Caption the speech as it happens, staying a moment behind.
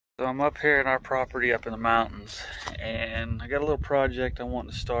So I'm up here in our property up in the mountains, and I got a little project I want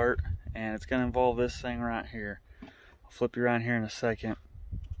to start, and it's going to involve this thing right here. I'll flip you around here in a second.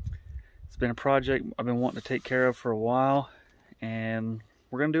 It's been a project I've been wanting to take care of for a while, and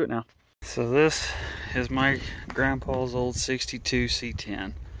we're going to do it now. So this is my grandpa's old 62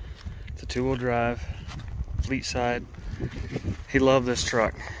 C10. It's a two-wheel drive, fleet side. He loved this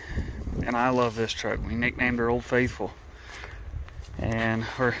truck, and I love this truck. We nicknamed her Old Faithful. And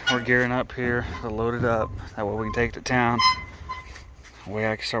we're gearing up here to load it up. That way we can take it to town. That way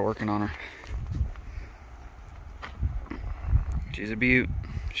I can start working on her. She's a beaut.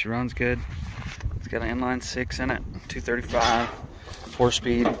 She runs good. It's got an inline 6 in it, 235,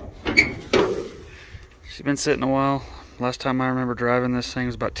 4-speed. She's been sitting a while. Last time I remember driving this thing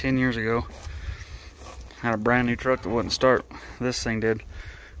was about 10 years ago. Had a brand new truck that wouldn't start. This thing did.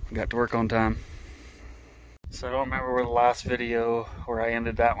 Got to work on time. So I don't remember where the last video where I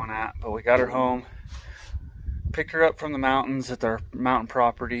ended that one at, but we got her home. Picked her up from the mountains at their mountain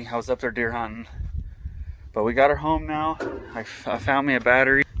property. I was up there deer hunting. But we got her home now. I found me a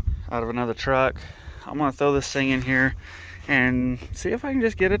battery out of another truck. I'm gonna throw this thing in here and see if I can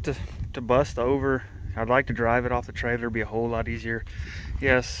just get it to bust over. I'd like to drive it off the trailer. It'd be a whole lot easier.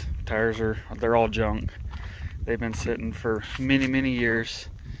 Yes, tires they're all junk. They've been sitting for many, many years.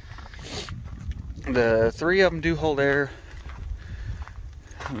 The 3 of them do hold air.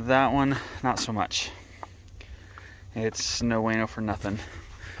 That one, not so much. It's no bueno for nothing.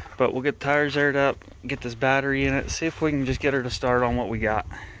 But we'll get the tires aired up, get this battery in it, see if we can just get her to start on what we got.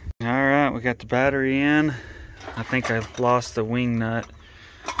 Alright, we got the battery in. I think I lost the wing nut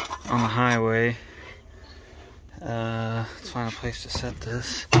on the highway. Let's find a place to set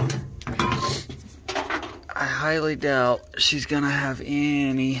this. I highly doubt she's gonna have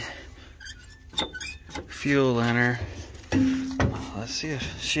any fuel in her. Let's see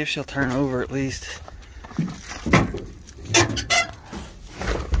if she'll turn over at least.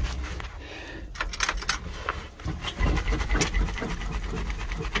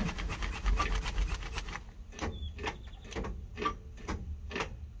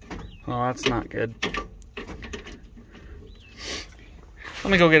 Well, that's not good.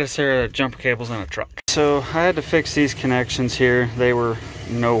 Let me go get us a jumper cables in a truck. So I had to fix these connections here. They were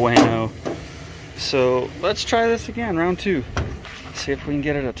no way no. So let's try this again, round 2. See if we can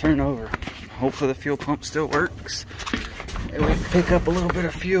get it to turn over. Hopefully the fuel pump still works. And we can pick up a little bit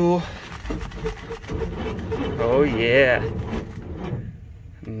of fuel. Oh yeah.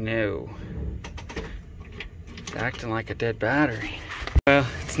 No. It's acting like a dead battery. Well,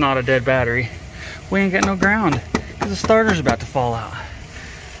 it's not a dead battery. We ain't got no ground because the starter's about to fall out.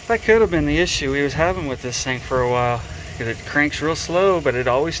 That could have been the issue we was having with this thing for a while. Because it cranks real slow, but it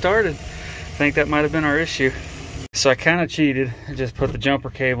always started. I think that might have been our issue. So I kind of cheated. I just put the jumper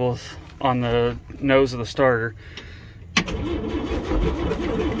cables on the nose of the starter.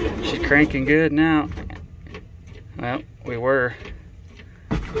 She's cranking good now. Well, we were.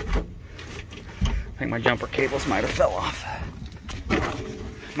 I think my jumper cables might have fell off.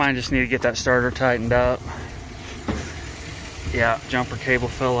 Mine just need to get that starter tightened up. Yeah, jumper cable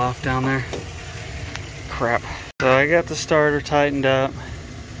fell off down there. Crap. So I got the starter tightened up.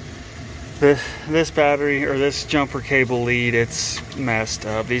 This battery, or this jumper cable lead, it's messed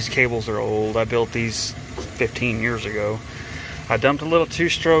up. These cables are old. I built these 15 years ago. I dumped a little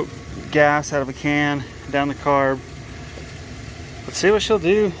 2-stroke gas out of a can down the carb. Let's see what she'll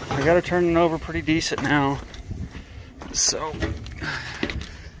do. I got her turning over pretty decent now. So,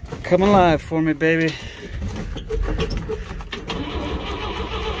 come alive for me, baby.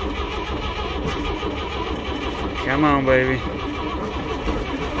 Come on, baby.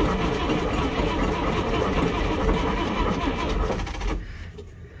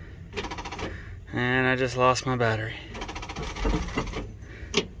 And I just lost my battery.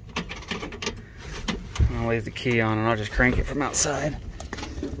 I'll leave the key on and I'll just crank it from outside.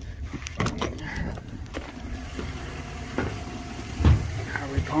 Are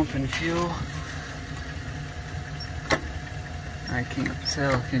we pumping fuel? I can't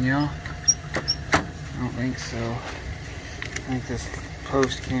tell, can y'all? I don't think so. I think this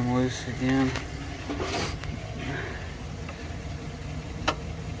post came loose again.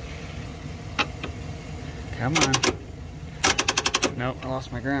 Come on. Nope, I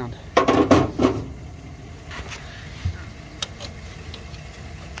lost my ground.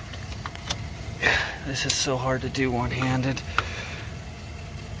 This is so hard to do one-handed.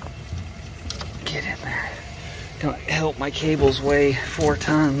 Get in there. Don't help, my cables weigh 4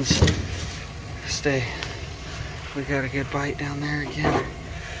 tons. Stay. We got a good bite down there again.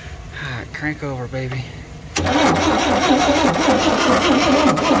 All right, crank over, baby.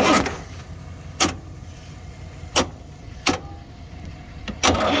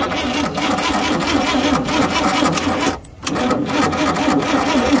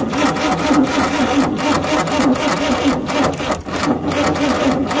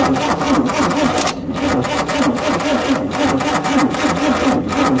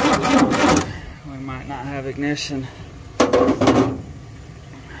 ignition.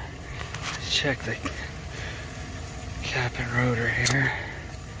 Check the cap and rotor here.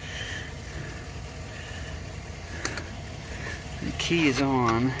 The key is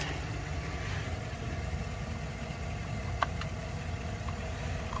on.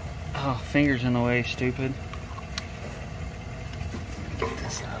 Oh, fingers in the way, stupid. Get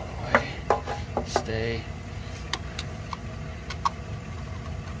this out of the way. Stay.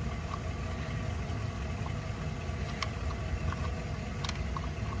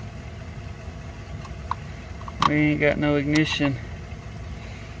 We ain't got no ignition.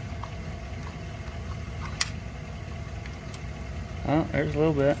 Oh, there's a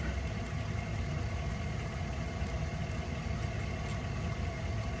little bit.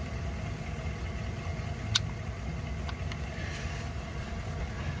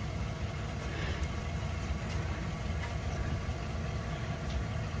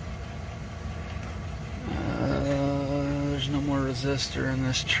 There's no more resistor in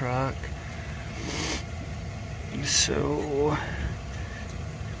this truck. So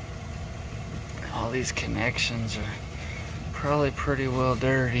all these connections are probably pretty well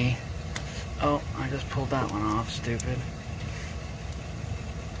dirty. Oh, I just pulled that one off, stupid.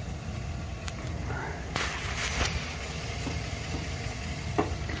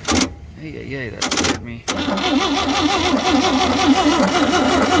 Hey, that scared me.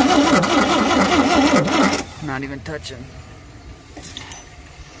 Not even touching.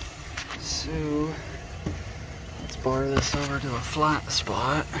 So let's bar this over to a flat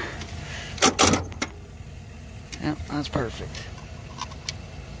spot. Yep, that's perfect.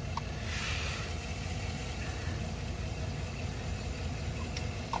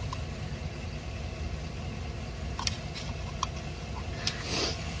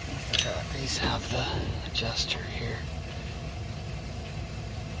 I forgot these have the adjuster here.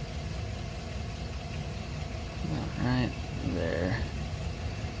 Right there.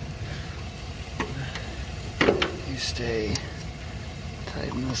 You stay.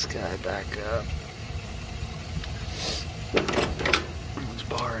 Tighten this guy back up. Let's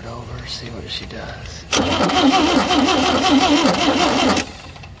bar it over, see what she does.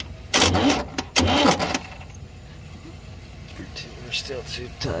 We're still too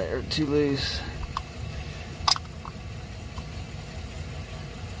tight or too loose.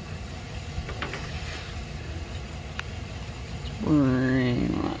 Bring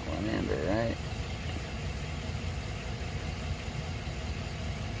that one into right.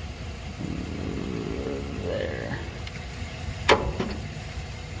 There.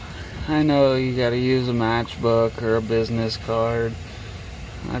 I know you gotta use a matchbook or a business card.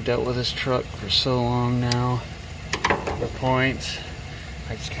 I've dealt with this truck for so long now. The points,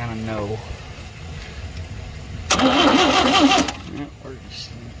 I just kind of know. Yep, we're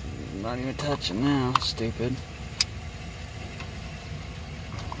just not even touching now, stupid.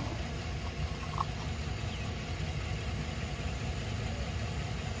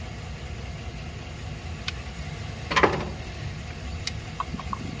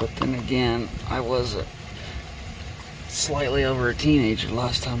 But then again, I was slightly over a teenager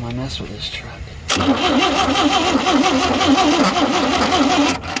last time I messed with this truck.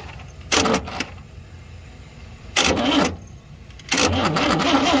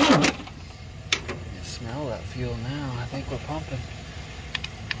 Smell that fuel now. I think we're pumping.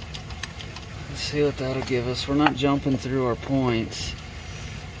 Let's see what that'll give us. We're not jumping through our points.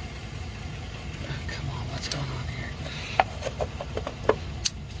 Come on, what's going on here?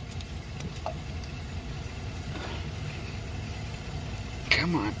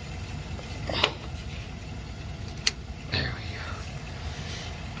 Come on. There we go.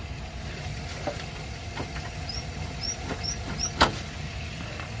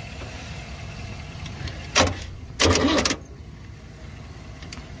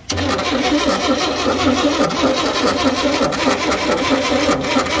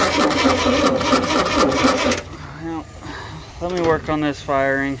 Now, let me work on this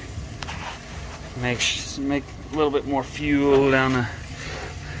firing. Make a little bit more fuel down the,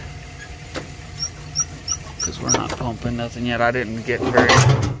 because we're not pumping nothing yet. I didn't get very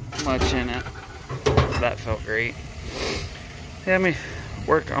much in it. That felt great. Yeah, let me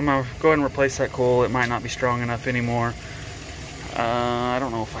work. I'm gonna go ahead and replace that coil. It might not be strong enough anymore. I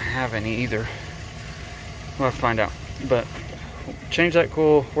don't know if I have any either. We'll have to find out. But change that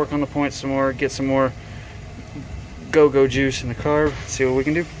coil, work on the points some more, get some more go-go juice in the carb, see what we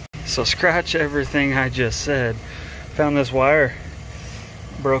can do. So scratch everything I just said. Found this wire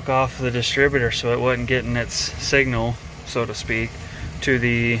broke off the distributor, so it wasn't getting its signal, so to speak, to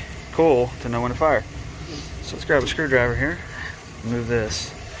the coil to know when to fire. So let's grab a screwdriver here, move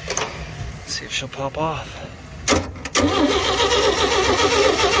this, see if she'll pop off.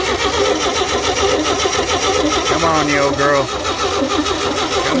 Come on, you old girl.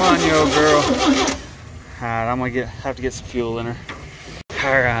 Come on, you old girl. Alright, I'm gonna have to get some fuel in her.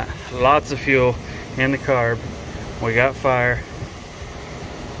 Alright, lots of fuel in the carb. We got fire.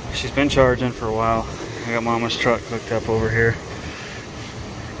 She's been charging for a while. I got Mama's truck hooked up over here.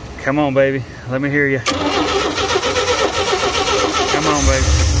 Come on, baby. Let me hear you. Come on, baby.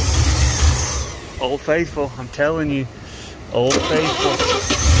 Old Faithful, I'm telling you. Old Faithful.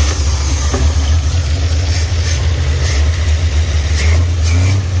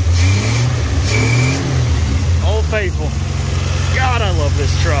 Old Faithful. God, I love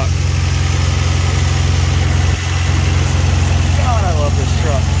this truck. God, I love this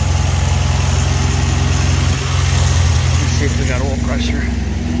truck. Let's see if we got oil pressure.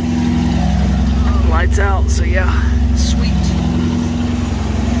 Lights out, so yeah, sweet.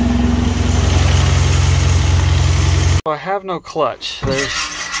 I have no clutch. There's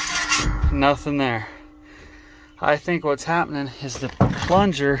nothing there. I think what's happening is the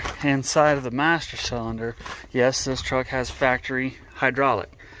plunger inside of the master cylinder. Yes, this truck has factory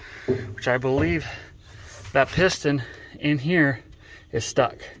hydraulic, which I believe that piston in here is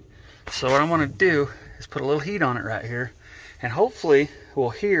stuck. So what I'm going to do is put a little heat on it right here, and hopefully we'll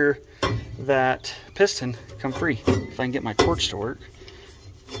hear that piston come free. If I can get my torch to work.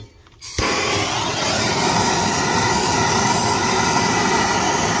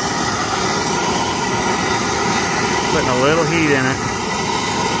 Putting a little heat in it.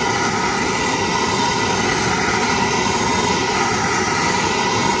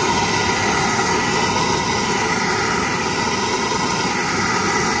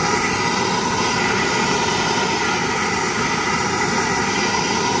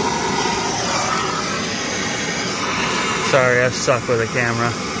 Sorry, I suck with a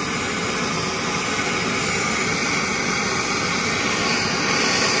camera.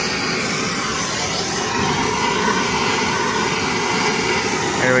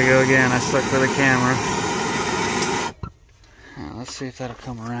 There we go again, I suck with a camera. Now, let's see if that'll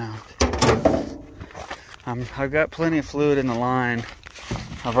come around. I've got plenty of fluid in the line.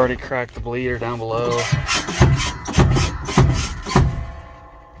 I've already cracked the bleeder down below.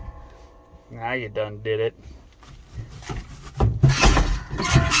 Now you done did it.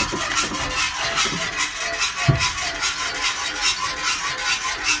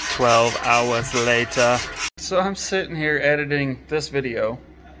 "12 hours later." So I'm sitting here editing this video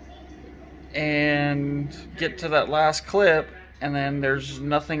and get to that last clip, and then there's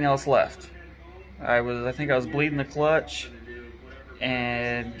nothing else left. I think I was bleeding the clutch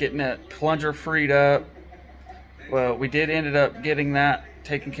and getting that plunger freed up. Well, we ended up getting that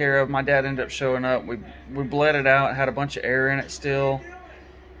taken care of. My dad ended up showing up. We bled it out, had a bunch of air in it still.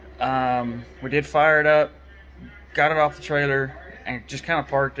 We did fire it up, got it off the trailer, and just kind of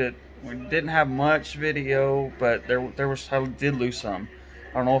parked it. We didn't have much video, but I did lose some.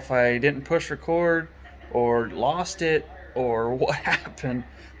 I don't know if I didn't push record or lost it or what happened,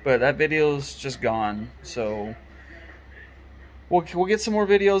 but that video's just gone. So we'll get some more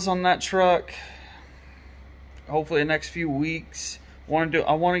videos on that truck. Hopefully the next few weeks. I want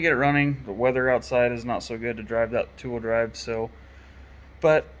to get it running. The weather outside is not so good to drive that two-wheel drive,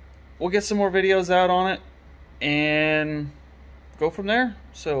 but we'll get some more videos out on it and go from there.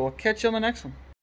 So I'll catch you on the next one.